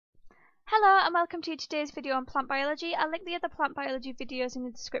Hello and welcome to today's video on plant biology. I'll link the other plant biology videos in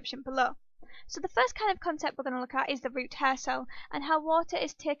the description below. So the first kind of concept we're going to look at is the root hair cell and how water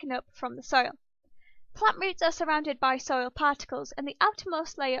is taken up from the soil. Plant roots are surrounded by soil particles, and the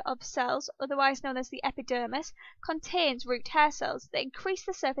outermost layer of cells, otherwise known as the epidermis, contains root hair cells that increase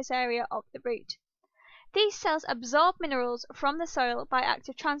the surface area of the root. These cells absorb minerals from the soil by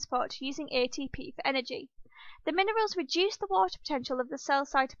active transport using ATP for energy. The minerals reduce the water potential of the cell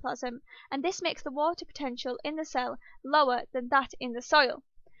cytoplasm, and this makes the water potential in the cell lower than that in the soil.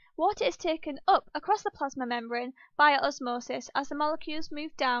 Water is taken up across the plasma membrane via osmosis as the molecules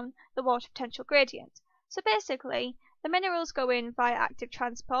move down the water potential gradient. So basically, the minerals go in via active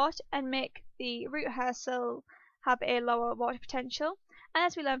transport and make the root hair cell have a lower water potential. And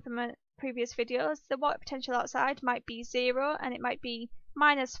as we learned from previous videos, the water potential outside might be 0 and it might be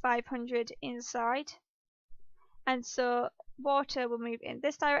minus 500 inside. And so water will move in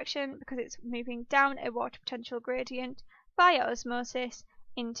this direction because it's moving down a water potential gradient via osmosis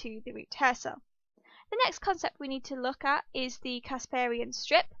into the root hair cell. The next concept we need to look at is the Casparian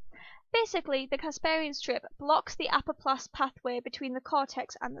strip. Basically, the Casparian strip blocks the apoplast pathway between the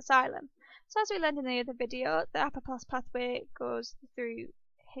cortex and the xylem. So as we learned in the other video, the apoplast pathway goes through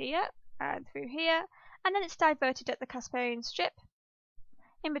here and through here, and then it's diverted at the Casparian strip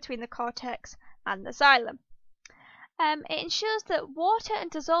in between the cortex and the xylem. It ensures that water and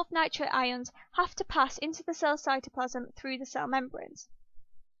dissolved nitrate ions have to pass into the cell cytoplasm through the cell membranes.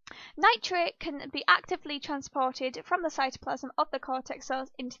 Nitrate can be actively transported from the cytoplasm of the cortex cells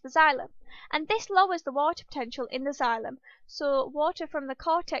into the xylem, and this lowers the water potential in the xylem, so water from the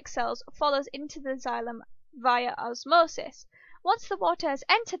cortex cells follows into the xylem via osmosis. Once the water has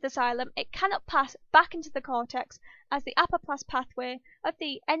entered the xylem, it cannot pass back into the cortex as the apoplast pathway of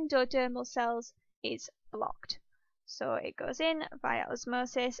the endodermal cells is blocked. So it goes in via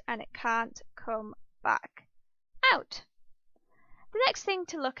osmosis and it can't come back out. The next thing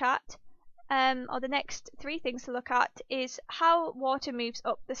to look at, or the next three things to look at, is how water moves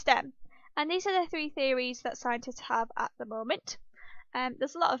up the stem. And these are the three theories that scientists have at the moment.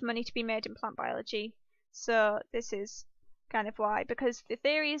 There's a lot of money to be made in plant biology, so this is kind of why, because the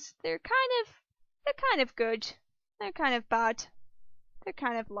theories, they're kind of good, they're kind of bad, they're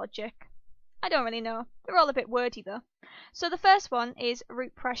kind of logic. I don't really know. They're all a bit wordy though. So the first one is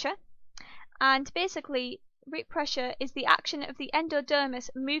root pressure, and basically root pressure is the action of the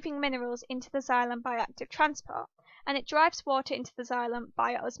endodermis moving minerals into the xylem by active transport, and it drives water into the xylem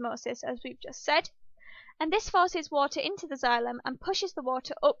via osmosis, as we've just said. And this forces water into the xylem and pushes the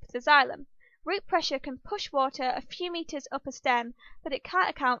water up the xylem. Root pressure can push water a few meters up a stem, but it can't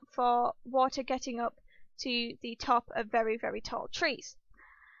account for water getting up to the top of very, very tall trees.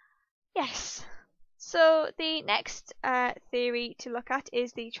 Yes, so the next theory to look at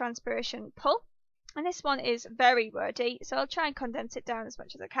is the transpiration pull, and this one is very wordy, so I'll try and condense it down as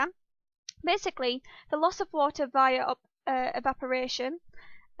much as I can. Basically, the loss of water via evaporation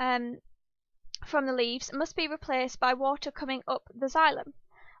from the leaves must be replaced by water coming up the xylem.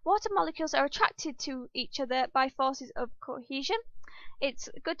 Water molecules are attracted to each other by forces of cohesion. It's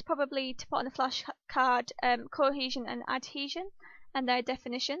good probably to put on a flashcard cohesion and adhesion and their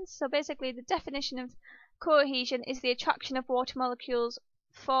definitions. So basically the definition of cohesion is the attraction of water molecules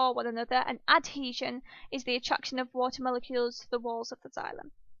for one another, and adhesion is the attraction of water molecules to the walls of the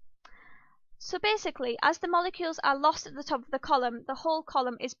xylem. So basically, as the molecules are lost at the top of the column, the whole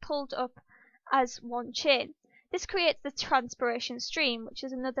column is pulled up as one chain. This creates the transpiration stream, which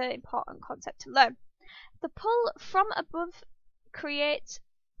is another important concept to learn. The pull from above creates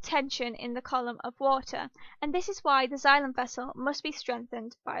tension in the column of water, and this is why the xylem vessel must be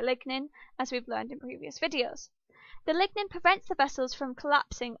strengthened by lignin, as we've learned in previous videos. The lignin prevents the vessels from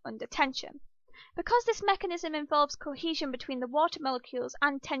collapsing under tension. Because this mechanism involves cohesion between the water molecules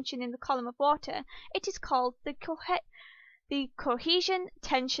and tension in the column of water, it is called the cohesion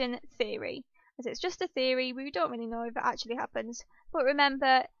tension theory. As it's just a theory, we don't really know if it actually happens, but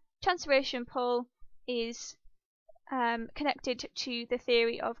remember, transpiration pull is connected to the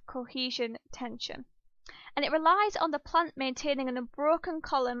theory of cohesion tension, and it relies on the plant maintaining an unbroken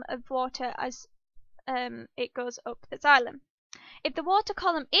column of water as it goes up the xylem. If the water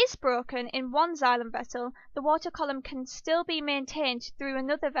column is broken in one xylem vessel, the water column can still be maintained through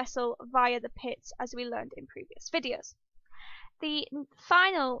another vessel via the pits, as we learned in previous videos. The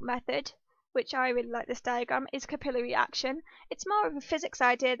final method, which I really like this diagram, is capillary action. It's more of a physics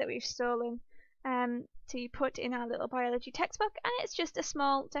idea that we've stolen to put in our little biology textbook, and it's just a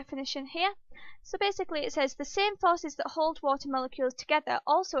small definition here. So basically it says the same forces that hold water molecules together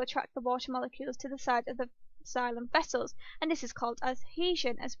also attract the water molecules to the side of the xylem vessels, and this is called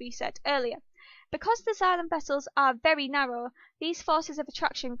adhesion, as we said earlier. Because the xylem vessels are very narrow, these forces of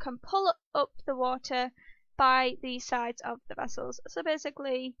attraction can pull up the water by the sides of the vessels. So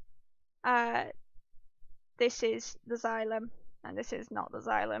basically, this is the xylem, and this is not the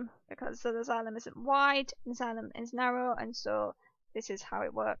xylem, because the xylem isn't wide, the xylem is narrow, and so this is how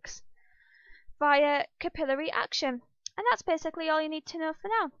it works via capillary action. And that's basically all you need to know for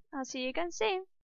now. I'll see you again soon.